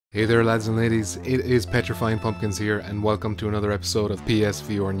Hey there lads and ladies, it is Petrifying Pumpkins here and welcome to another episode of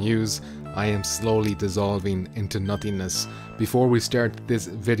PSVR News. I am slowly dissolving into nothingness. Before we start this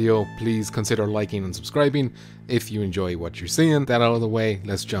video, please consider liking and subscribing if you enjoy what you're seeing. That out of the way,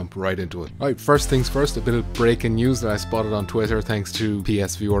 let's jump right into it. Alright, first things first, a bit of breaking news that I spotted on Twitter thanks to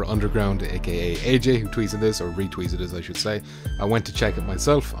PSVR Underground aka AJ who tweeted this, or retweeted this I should say. I went to check it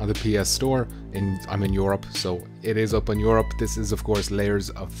myself on the PS Store, I'm in Europe, so it is up in Europe. This is of course Layers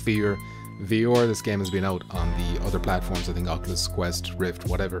of Fear VR. This game has been out on the other platforms, I think Oculus, Quest, Rift,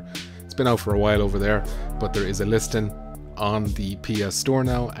 whatever. It's been out for a while over there, but there is a listing on the PS Store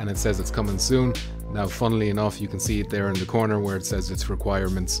now and it says it's coming soon. Now funnily enough, you can see it there in the corner where it says its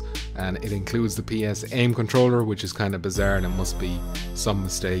requirements, and it includes the PS aim controller, which is kind of bizarre, and it must be some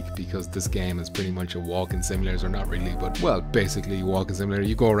mistake because this game is pretty much a walking simulator, or not really, but well, basically a walking simulator.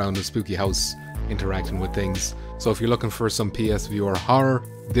 You go around a spooky house interacting with things. So if you're looking for some PSVR horror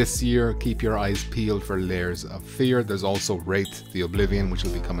this year, keep your eyes peeled for Layers of Fear. There's also Wraith the Oblivion, which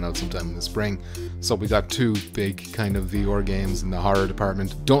will be coming out sometime in the spring. So we got two big kind of VR games in the horror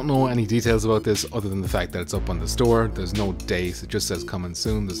department. Don't know any details about this other than the fact that it's up on the store. There's no date, it just says coming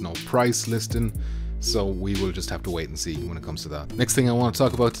soon. There's no price listing. So we will just have to wait and see when it comes to that. Next thing I want to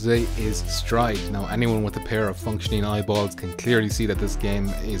talk about today is Stride. Now anyone with a pair of functioning eyeballs can clearly see that this game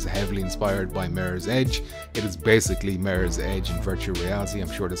is heavily inspired by Mirror's Edge. It is basically Mirror's Edge in virtual reality.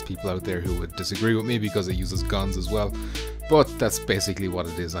 I'm sure there's people out there who would disagree with me because it uses guns as well. But that's basically what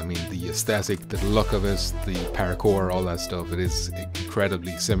it is. I mean, the aesthetic, the look of it, the parkour, all that stuff, it is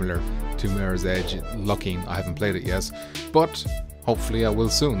incredibly similar to Mirror's Edge looking. I haven't played it yet, but hopefully I will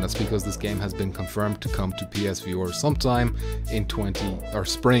soon. That's because this game has been confirmed to come to PSVR sometime in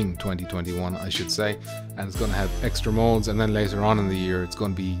spring 2021 I should say, and it's going to have extra modes, and then later on in the year it's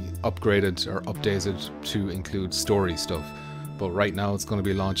going to be upgraded or updated to include story stuff. But right now it's going to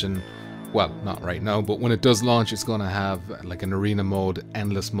be launching, well, not right now, but when it does launch it's going to have like an arena mode,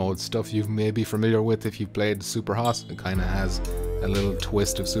 endless mode, stuff you may be familiar with if you've played Super Hot. It kind of has a little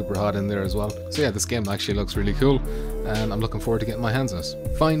twist of Super Hot in there as well. So yeah, this game actually looks really cool and I'm looking forward to getting my hands on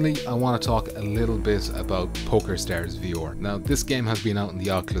it. Finally, I want to talk a little bit about Pokerstars VR. Now this game has been out in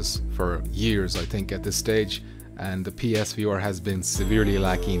the Oculus for years I think at this stage, and the PSVR has been severely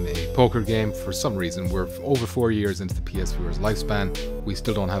lacking a poker game for some reason. We're over 4 years into the PSVR's lifespan. We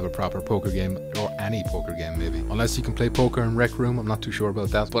still don't have a proper poker game, or any poker game maybe. Unless you can play poker in Rec Room, I'm not too sure about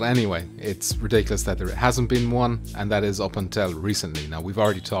that. But anyway, it's ridiculous that there hasn't been one, and that is up until recently. Now we've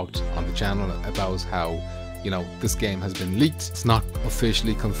already talked on the channel about how, you know, this game has been leaked. It's not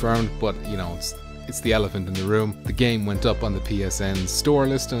officially confirmed, but you know, it's the elephant in the room. The game went up on the PSN store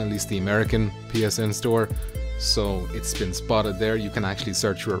listing, at least the American PSN store. So it's been spotted there. You can actually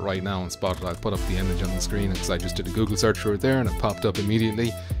search for it right now and spot it. I'll put up the image on the screen because I just did a Google search for it there and it popped up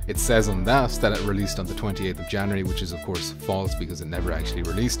immediately. It says on that it released on the 28th of January, which is of course false because it never actually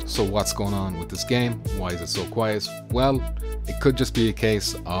released. So what's going on with this game? Why is it so quiet? Well, it could just be a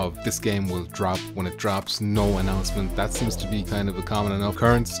case of this game will drop when it drops, no announcement. That seems to be kind of a common enough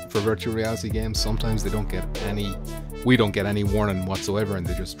occurrence for virtual reality games. Sometimes they don't get any, we don't get any warning whatsoever and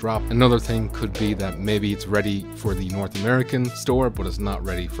they just drop. Another thing could be that maybe it's ready for the North American store, but it's not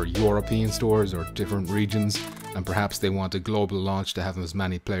ready for European stores or different regions, and perhaps they want a global launch to have as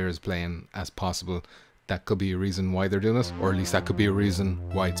many players playing as possible. That could be a reason why they're doing it, or at least that could be a reason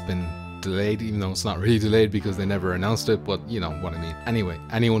why it's been delayed, even though it's not really delayed because they never announced it, but you know what I mean. Anyway,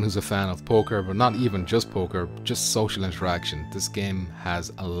 anyone who's a fan of poker, but not even just poker, just social interaction, this game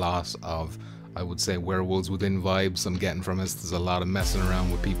has a lot of, I would say, werewolves within vibes I'm getting from it. There's a lot of messing around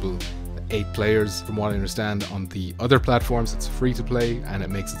with people. 8 players from what I understand. On the other platforms it's free to play and it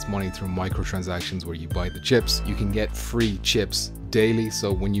makes its money through microtransactions where you buy the chips. You can get free chips daily,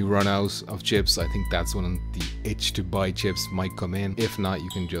 so when you run out of chips I think that's when the itch to buy chips might come in. If not, you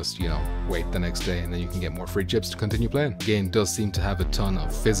can just, you know, wait the next day and then you can get more free chips to continue playing. The game does seem to have a ton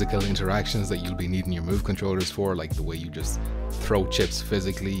of physical interactions that you'll be needing your move controllers for, like the way you just throw chips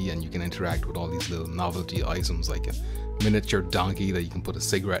physically and you can interact with all these little novelty items like a miniature donkey that you can put a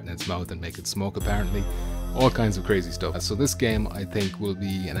cigarette in its mouth and make it smoke apparently. All kinds of crazy stuff. So this game I think will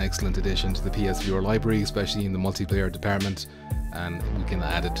be an excellent addition to the PSVR library, especially in the multiplayer department, and we can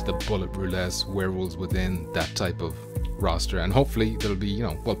add it to the bullet roulette, werewolves within, that type of roster, and hopefully there'll be, you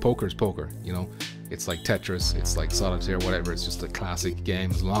know, well, poker's poker, you know, It's like Tetris, it's like Solitaire, whatever. It's just a classic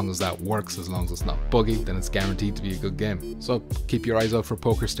game. As long as that works, as long as it's not buggy, then it's guaranteed to be a good game. So keep your eyes out for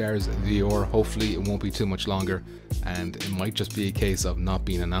Pokerstars VR. Hopefully it won't be too much longer, and it might just be a case of not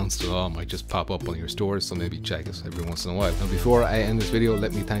being announced at all. It might just pop up on your stores, so maybe check it every once in a while. Now before I end this video,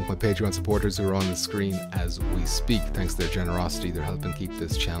 let me thank my Patreon supporters who are on the screen as we speak. Thanks to their generosity, they're helping keep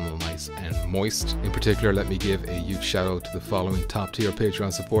this channel nice and moist. In particular, let me give a huge shout out to the following top tier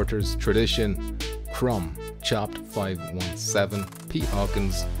Patreon supporters: Tradition, Crumb, Chopped 517, Pete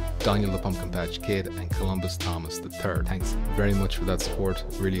Hawkins, Daniel the Pumpkin Patch Kid, and Columbus Thomas III. Thanks very much for that support,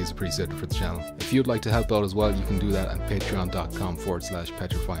 it really is appreciated for the channel. If you'd like to help out as well, you can do that at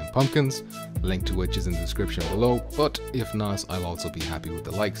patreon.com/Petrifying Pumpkins, link to which is in the description below. But if not, I'll also be happy with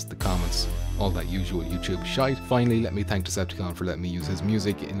the likes, the comments, all that usual YouTube shite. Finally, let me thank Decepticon for letting me use his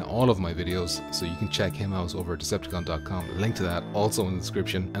music in all of my videos, so you can check him out over at decepticon.com, link to that also in the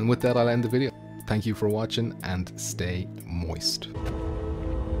description. And with that, I'll end the video. Thank you for watching and stay moist.